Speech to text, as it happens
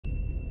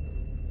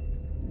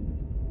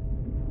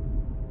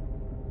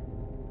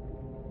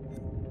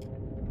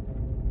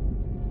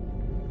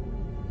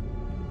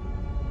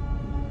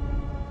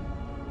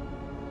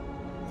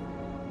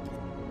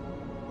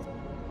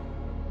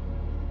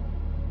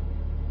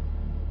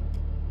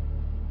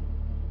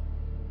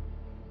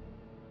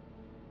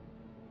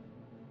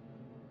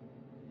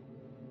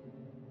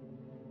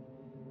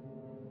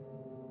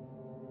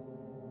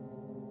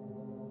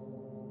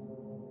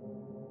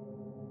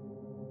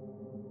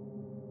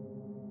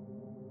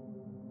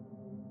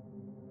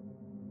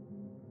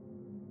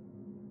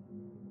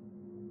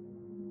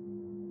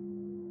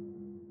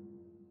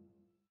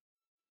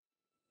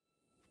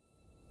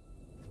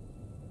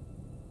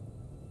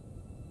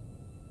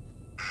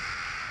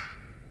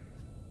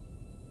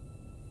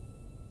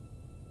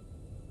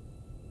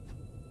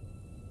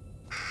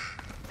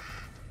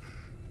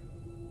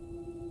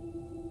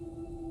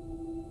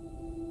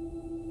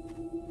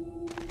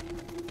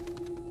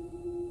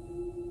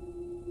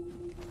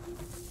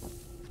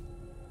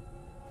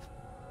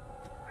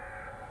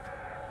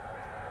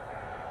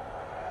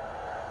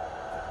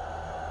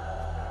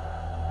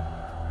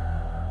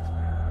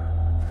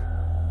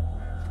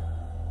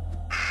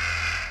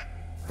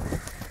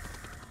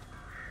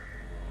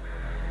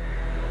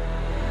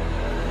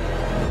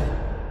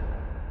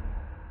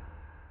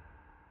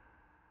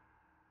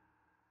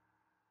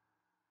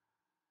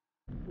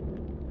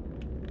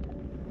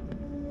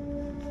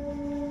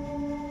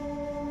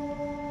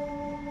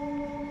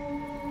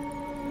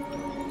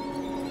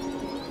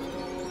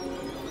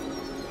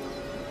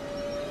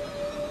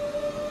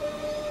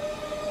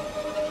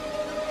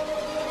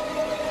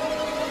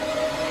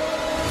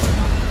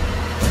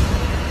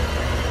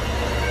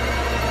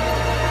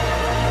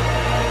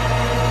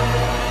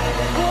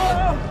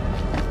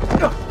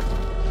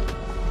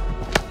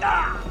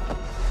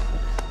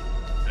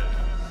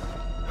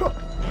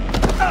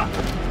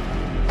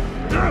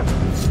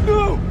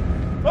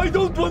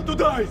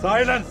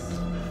Silence!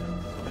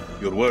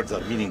 Your words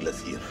are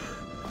meaningless here.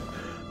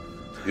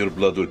 Your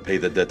blood will pay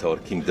the debt our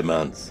king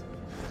demands.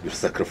 Your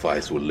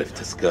sacrifice will lift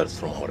his curse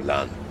from our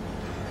land.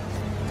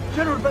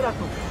 General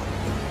Barato,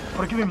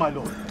 forgive me, my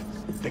lord.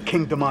 The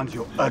king demands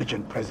your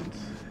urgent presence.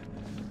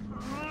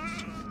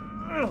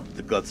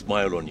 The gods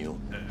smile on you.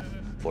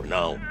 For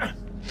now.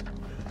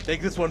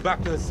 Take this one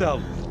back to his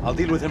cell. I'll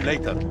deal with him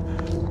later.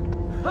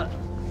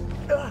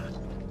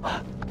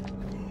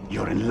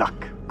 You're in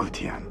luck,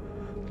 Gutian.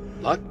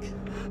 Luck?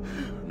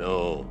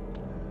 No.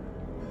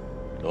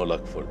 No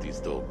luck for these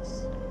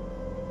dogs.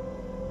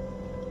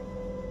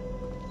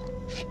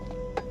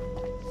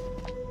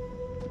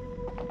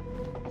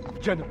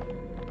 General,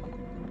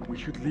 we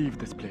should leave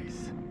this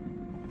place.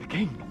 The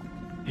king,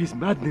 his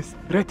madness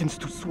threatens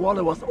to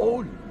swallow us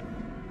all.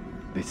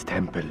 This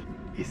temple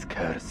is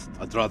cursed.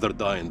 I'd rather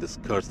die in this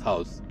cursed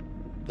house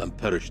than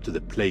perish to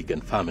the plague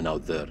and famine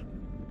out there.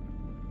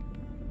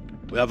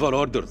 We have our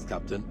orders,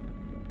 Captain.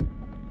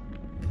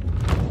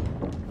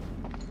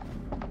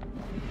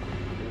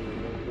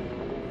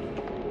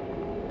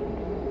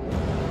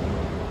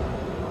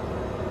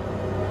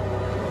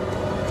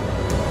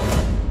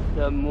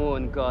 The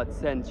moon god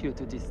sent you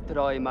to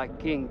destroy my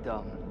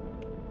kingdom.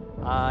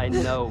 I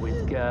know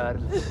it, girl.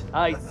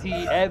 I see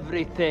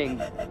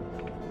everything.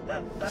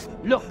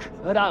 Look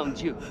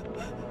around you.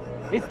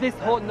 Is this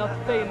hall not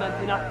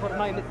famous enough for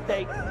my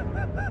mistakes?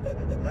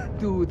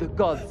 Do the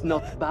gods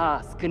not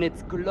bask in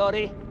its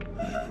glory?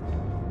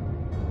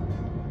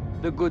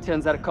 The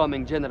Gutians are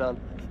coming, General.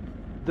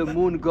 The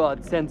moon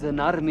god sends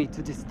an army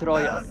to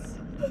destroy us.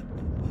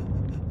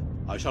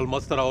 I shall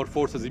muster our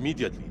forces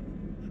immediately.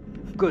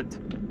 Good.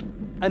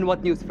 And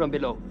what news from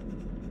below?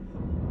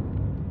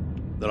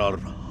 There are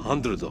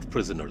hundreds of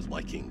prisoners,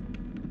 my king.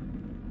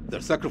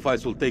 Their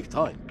sacrifice will take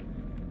time.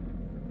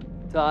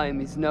 Time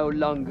is no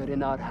longer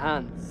in our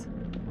hands.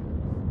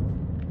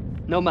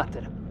 No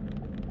matter.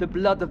 The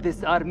blood of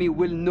this army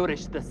will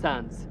nourish the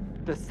sands.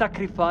 The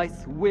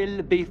sacrifice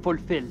will be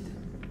fulfilled.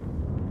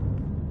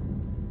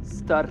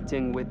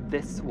 Starting with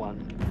this one.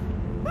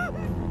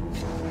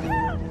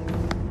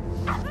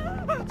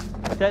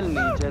 Tell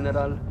me,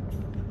 General.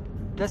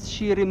 Does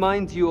she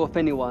remind you of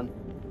anyone?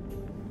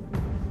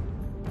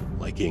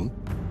 My king?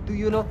 Do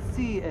you not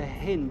see a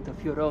hint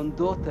of your own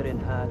daughter in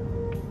her?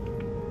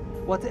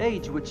 What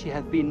age would she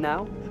have been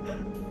now?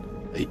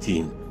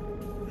 18.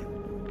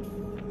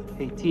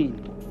 18.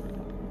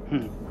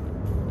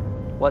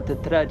 What a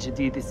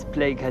tragedy this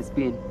plague has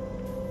been.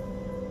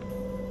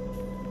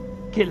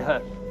 Kill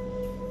her.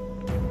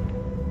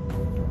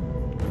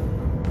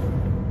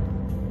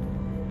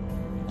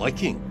 My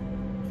king,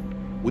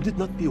 would it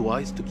not be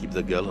wise to keep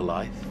the girl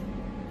alive?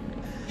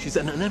 She's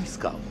an enemy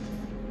scout.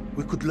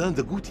 We could learn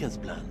the Gutian's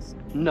plans.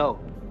 No.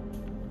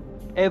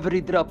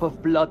 Every drop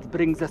of blood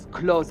brings us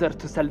closer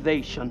to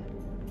salvation.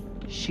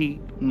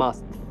 She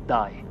must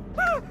die.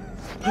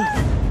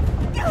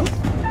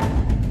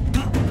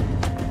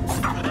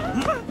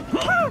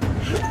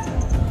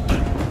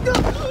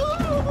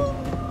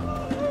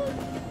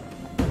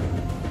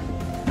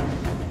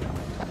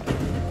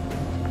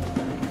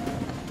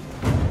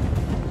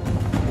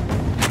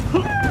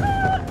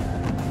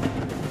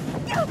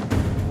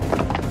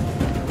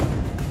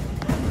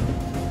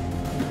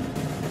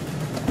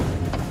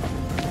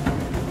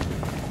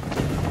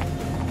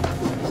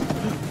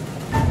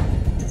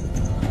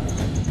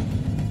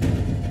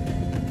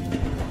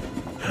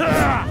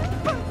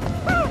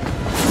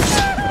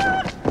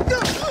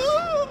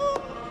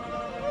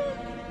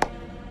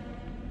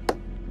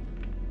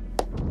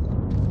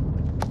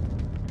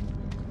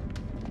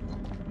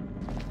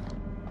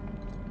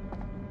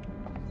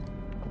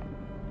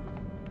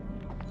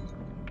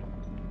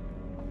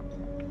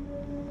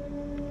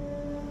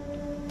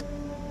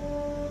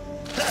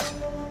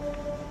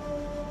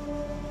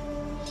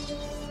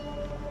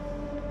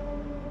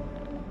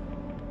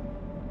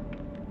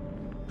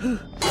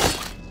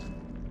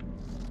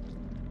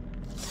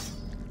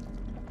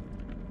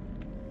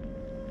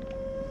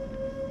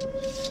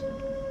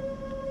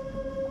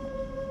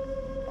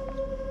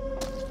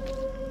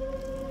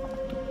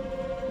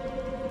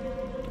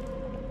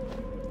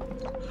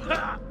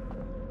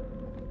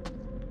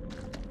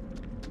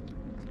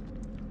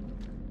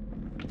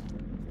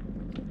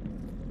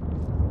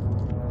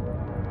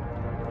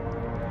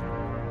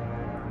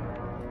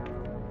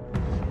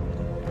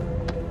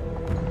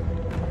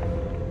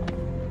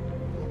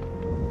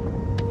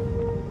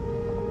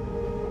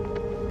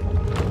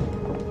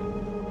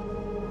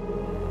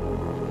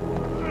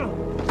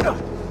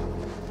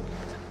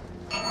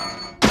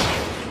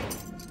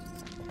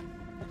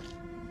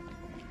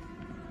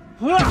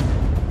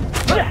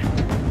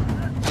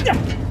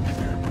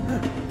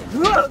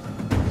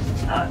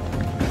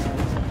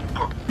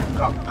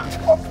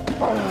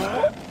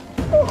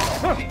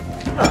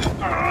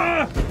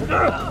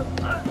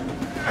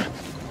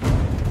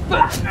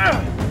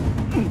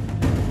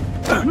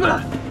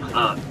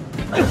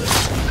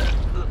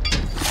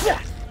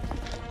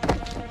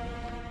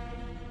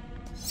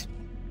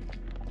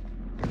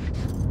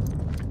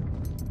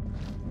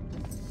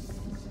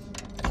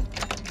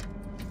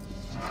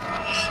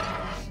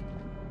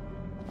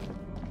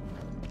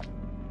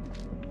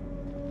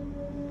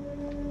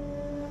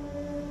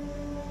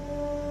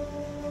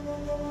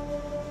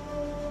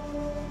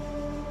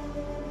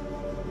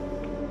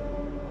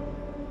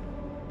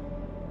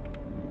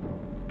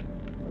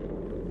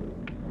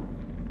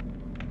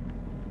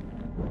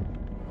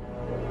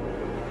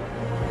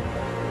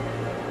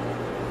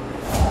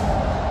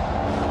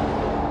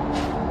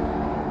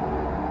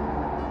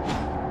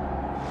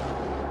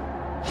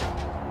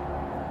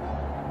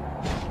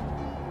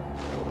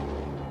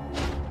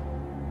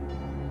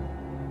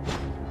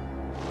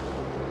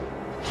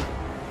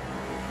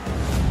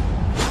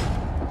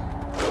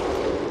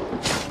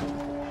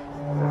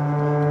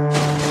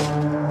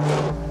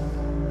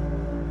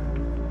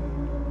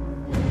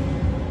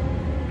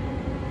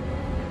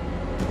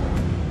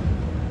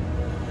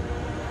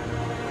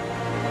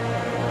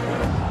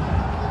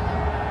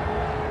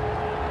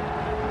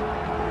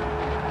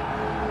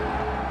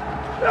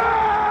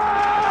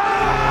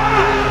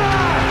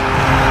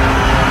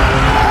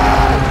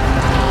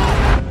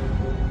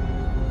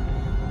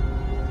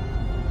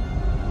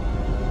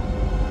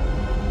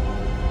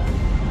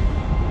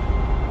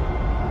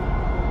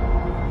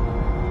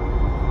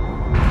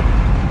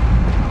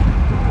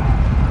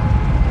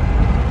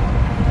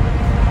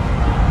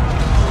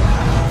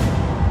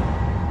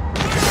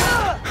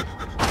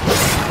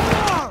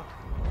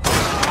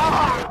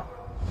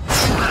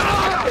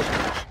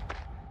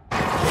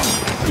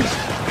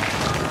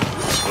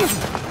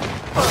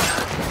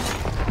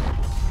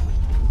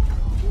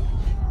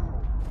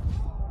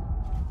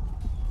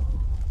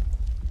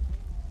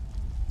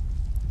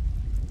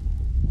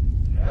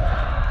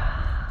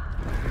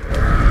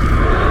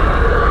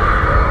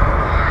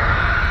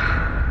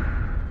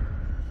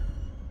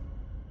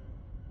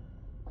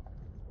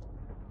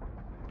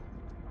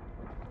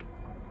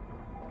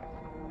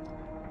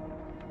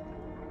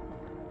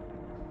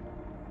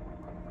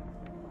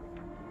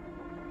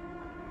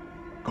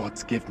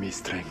 gods give me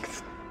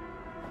strength.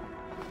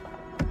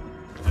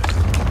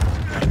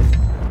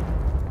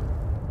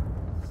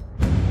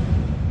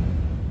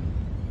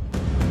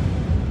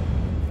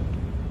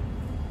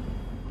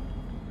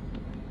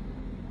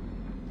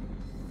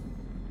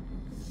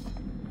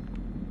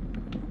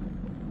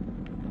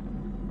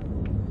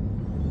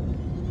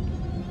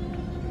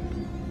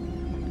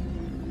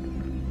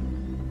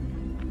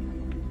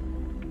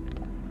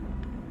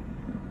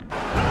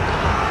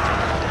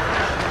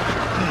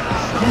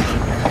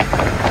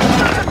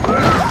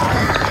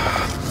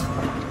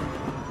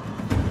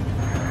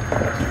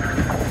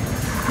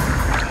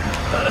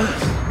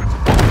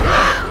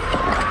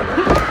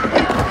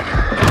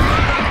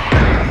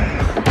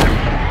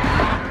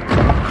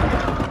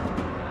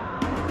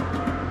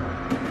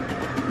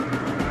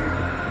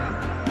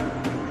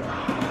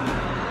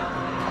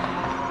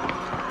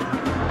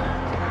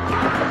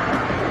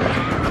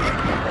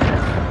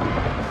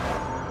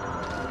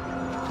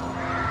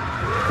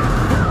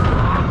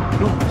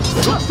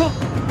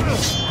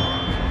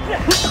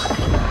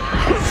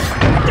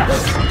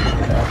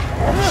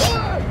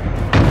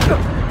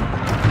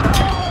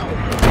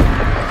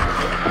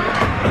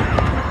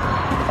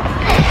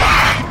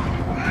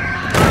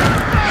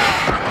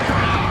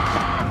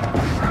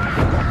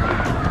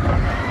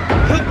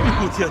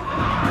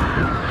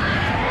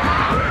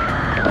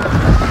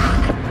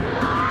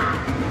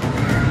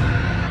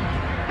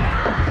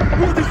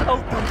 What is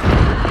out there?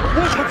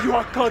 What have you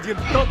Arcadians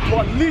done to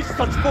unleash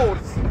such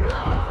force?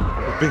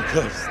 We've been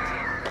cursed.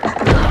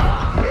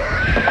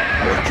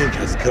 Our king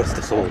has cursed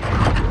us all. We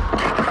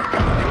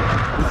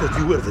thought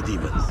you were the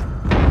demons.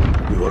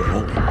 We were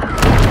wrong.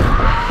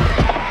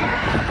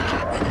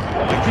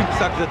 The king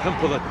sacked the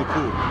temple at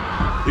Nukur.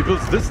 He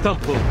builds this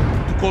temple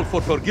to call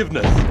for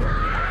forgiveness.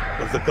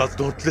 But the gods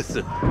don't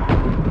listen.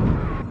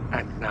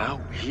 And now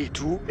he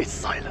too is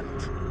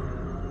silent.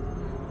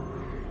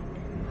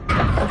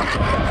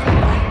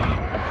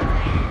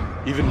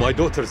 Even my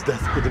daughter's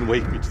death couldn't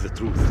wake me to the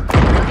truth.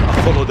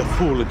 I followed a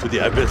fool into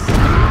the abyss.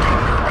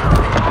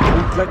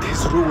 Don't let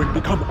his ruin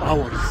become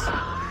ours.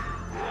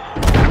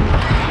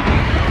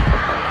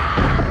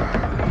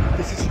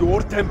 This is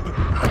your temple.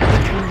 What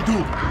can we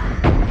do?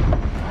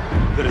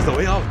 There is a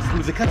way out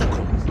through the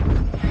catacombs.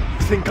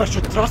 You think I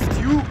should trust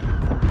you?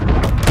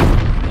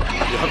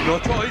 You have no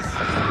choice.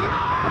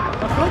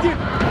 Arcadian!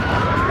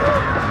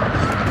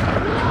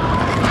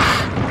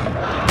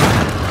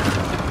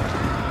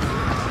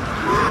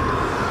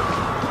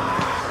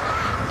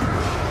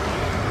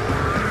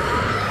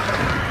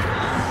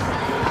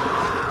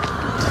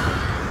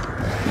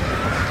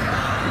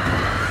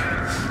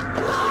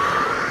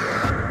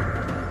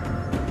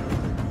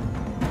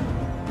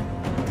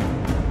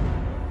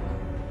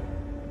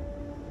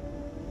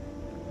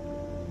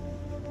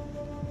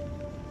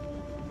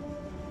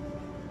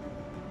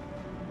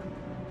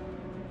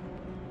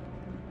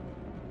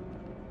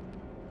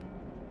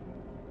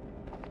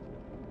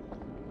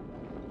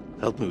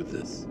 Help me with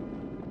this.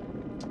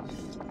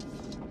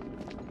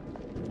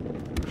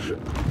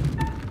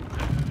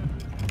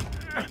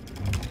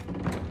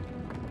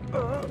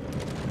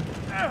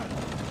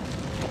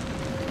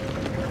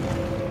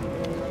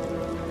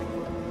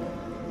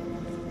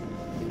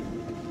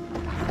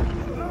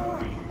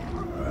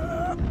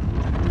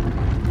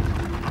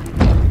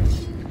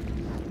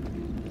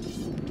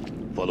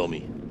 Follow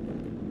me.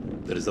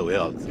 There is a way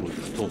out through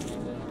this tomb.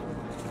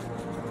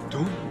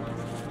 Tomb?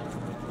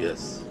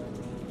 Yes.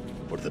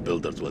 For the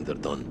builders when they're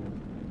done.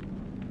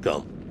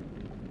 Come.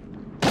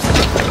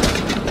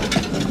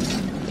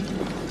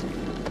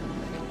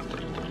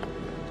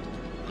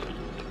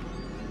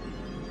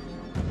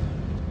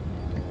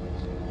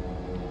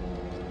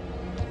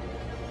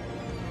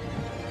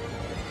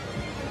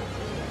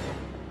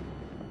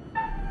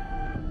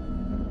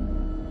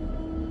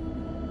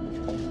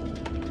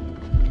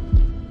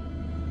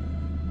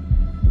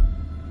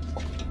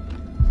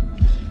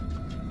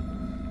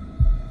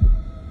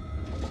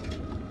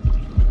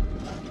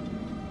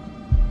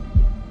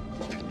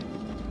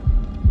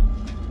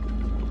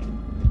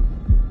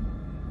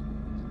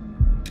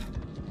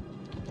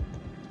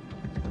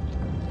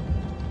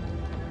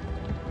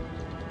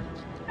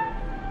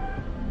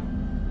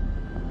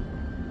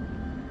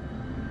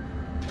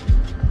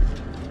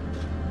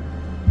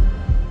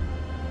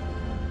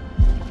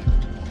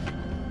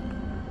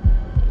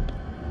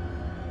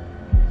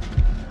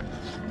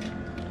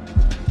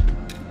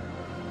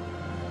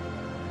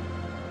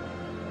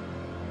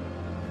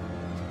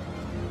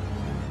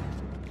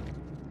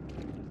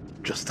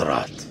 Just a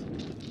rat.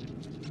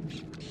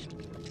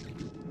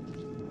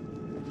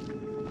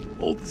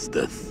 All this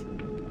death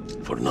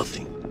for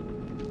nothing.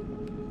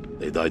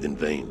 They died in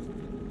vain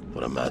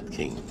for a mad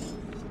king.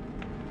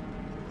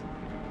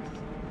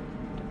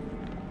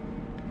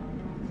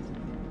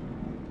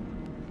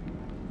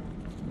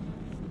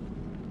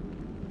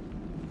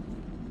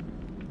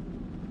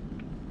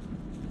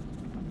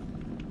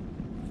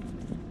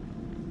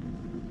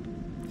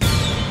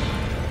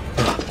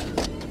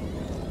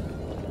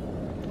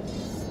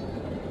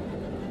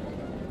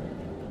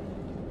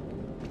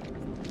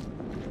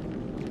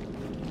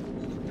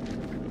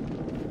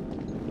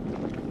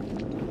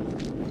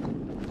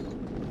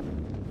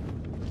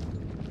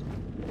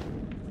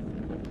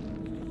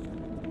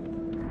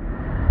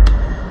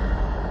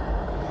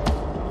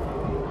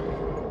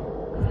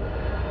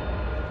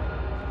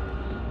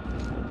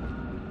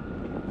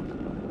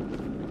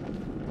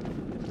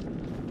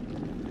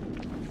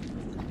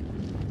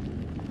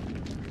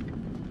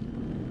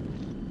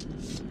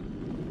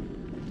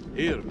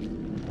 Here,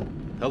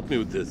 help me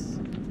with this.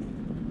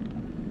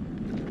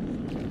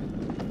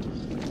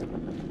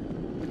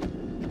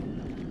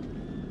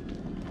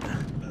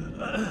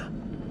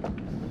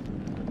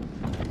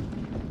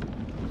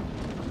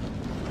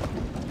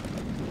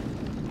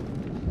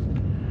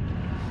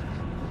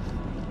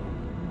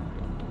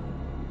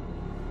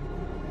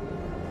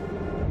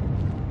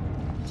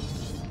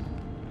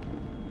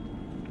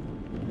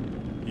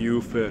 You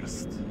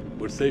first.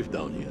 We're safe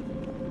down here.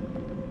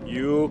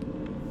 You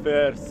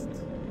first.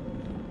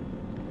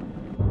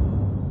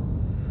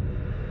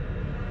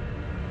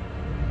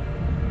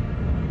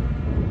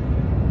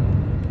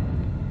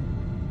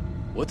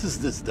 What is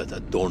this that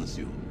adorns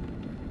you?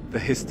 The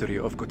history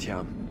of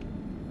Gutiam.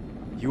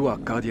 You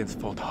Akkadians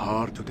fought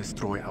hard to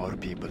destroy our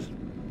people.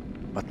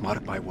 But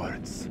mark my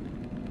words,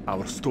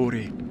 our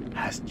story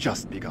has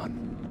just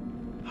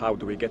begun. How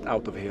do we get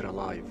out of here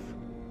alive?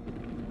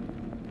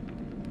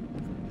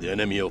 The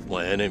enemy of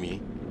my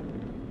enemy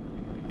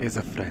Is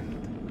a friend.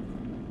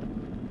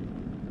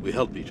 We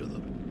help each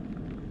other.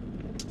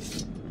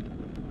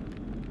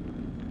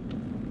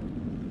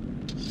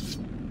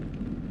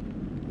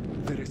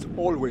 There is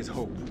always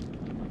hope.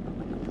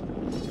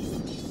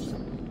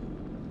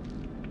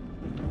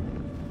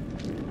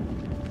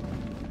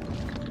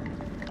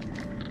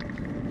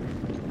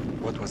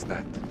 What was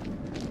that?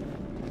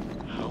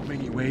 How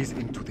many ways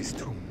into this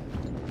tomb?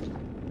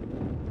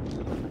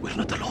 We're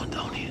not alone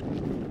down here.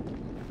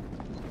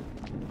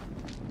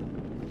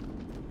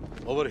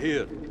 Over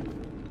here.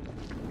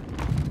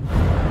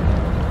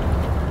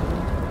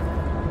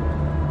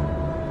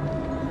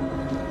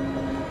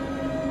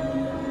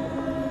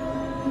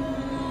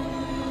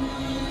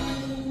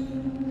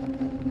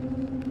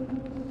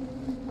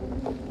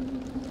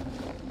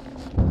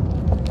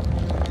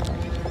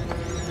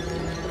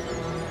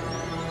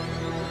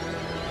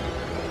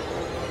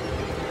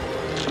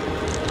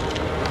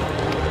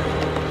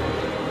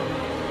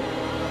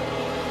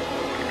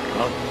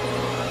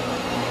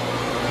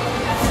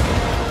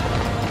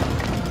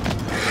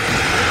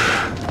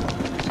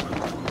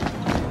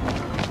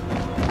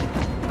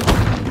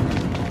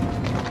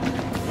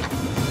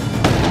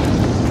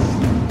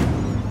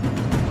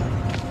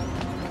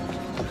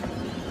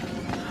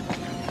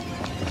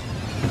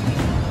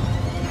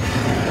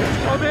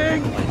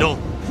 No.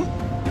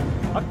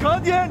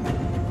 Akkadian!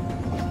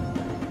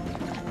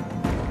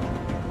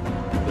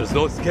 There's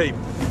no escape.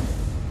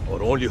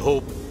 Our only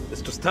hope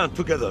is to stand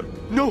together.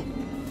 No!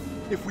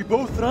 If we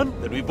both run,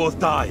 Then we both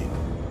die.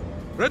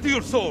 Ready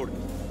your sword.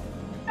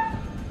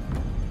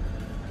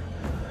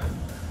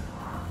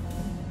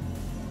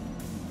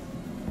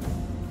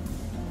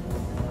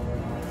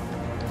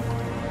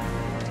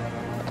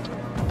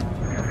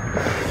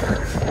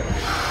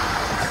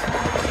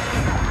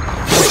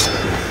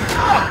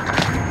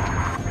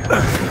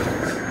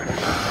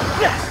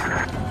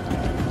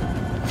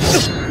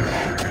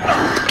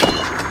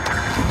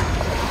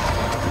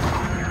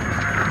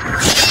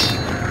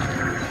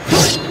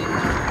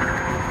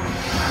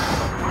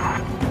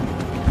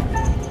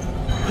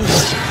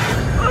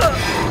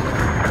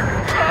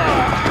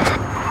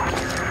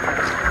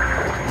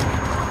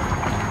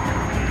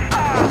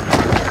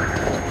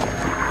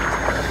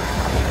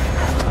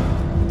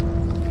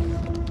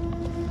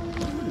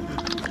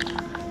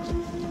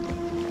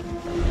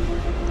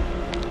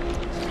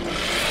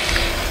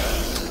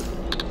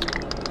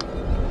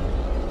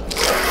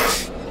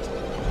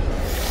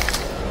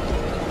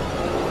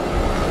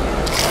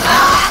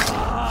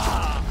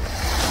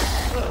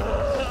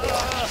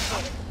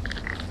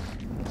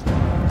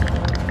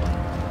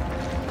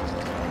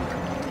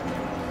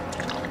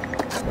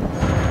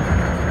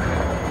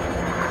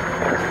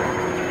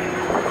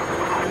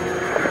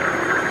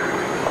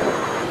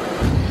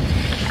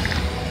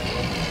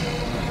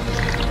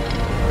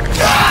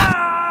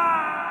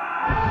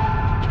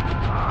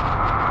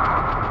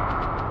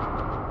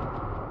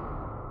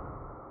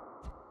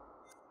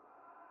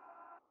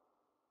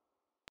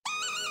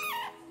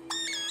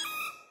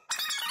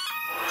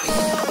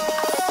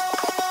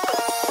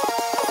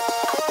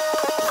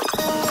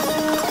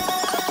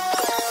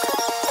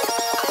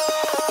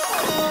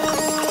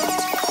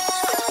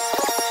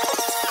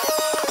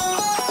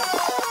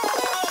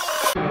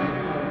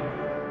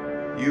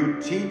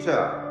 You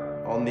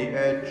teeter on the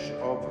edge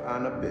of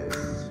an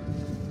abyss.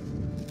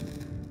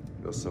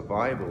 Your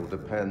survival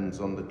depends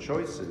on the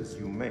choices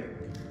you make.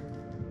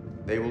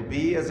 They will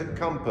be as a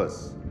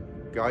compass,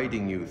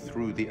 guiding you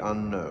through the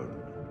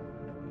unknown.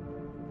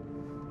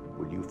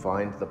 Will you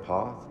find the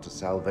path to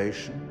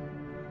salvation,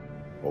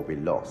 or be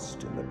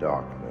lost in the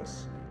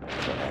darkness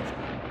forever?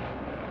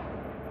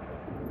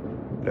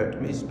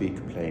 Let me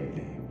speak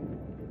plainly.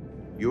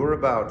 You're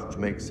about to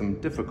make some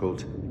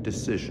difficult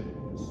decisions.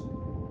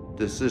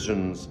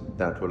 Decisions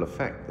that will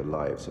affect the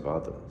lives of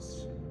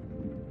others.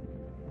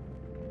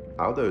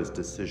 How those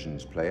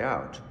decisions play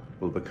out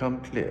will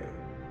become clear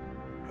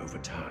over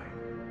time.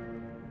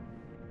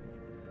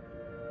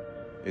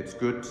 It's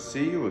good to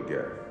see you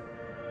again.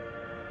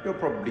 You're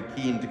probably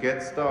keen to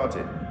get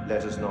started.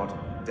 Let us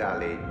not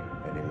dally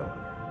any longer.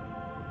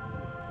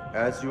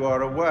 As you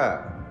are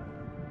aware,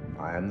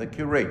 I am the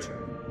curator,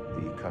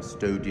 the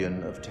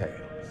custodian of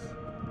tales.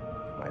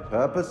 My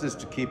purpose is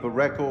to keep a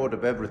record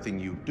of everything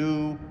you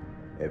do,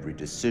 every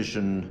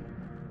decision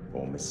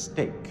or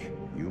mistake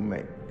you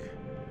make.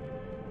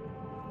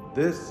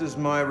 This is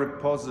my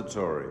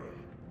repository.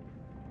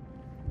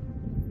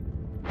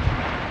 It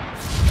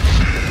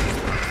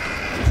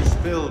is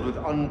filled with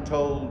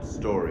untold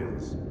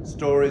stories.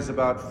 Stories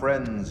about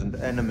friends and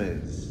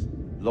enemies,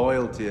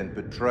 loyalty and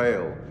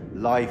betrayal,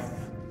 life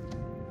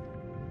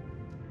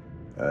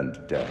and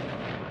death.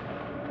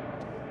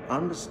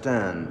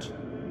 Understand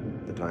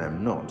that I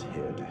am not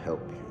here to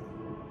help you.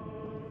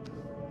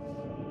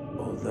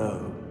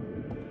 Although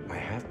I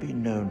have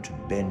been known to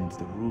bend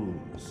the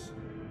rules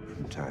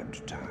from time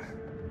to time.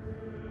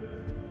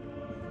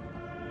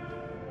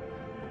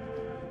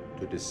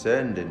 To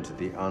descend into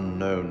the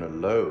unknown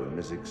alone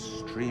is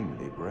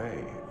extremely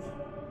brave.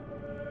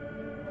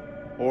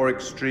 Or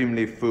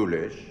extremely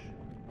foolish.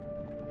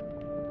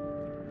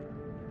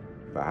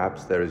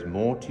 Perhaps there is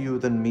more to you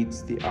than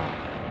meets the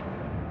eye.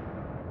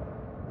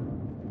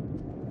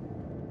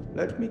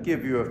 Let me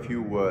give you a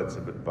few words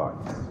of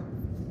advice.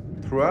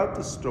 Throughout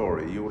the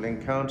story, you will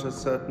encounter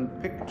certain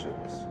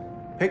pictures.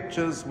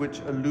 Pictures which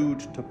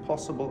allude to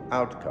possible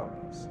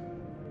outcomes.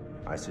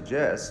 I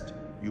suggest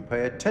you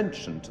pay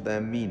attention to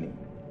their meaning.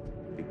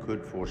 It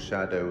could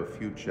foreshadow a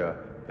future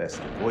best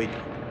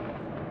avoided.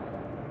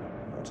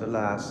 But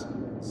alas,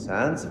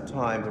 sands of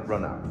time have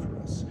run out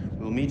for us.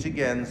 We'll meet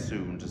again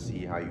soon to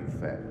see how you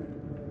fared.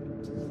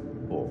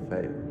 Or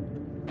failed.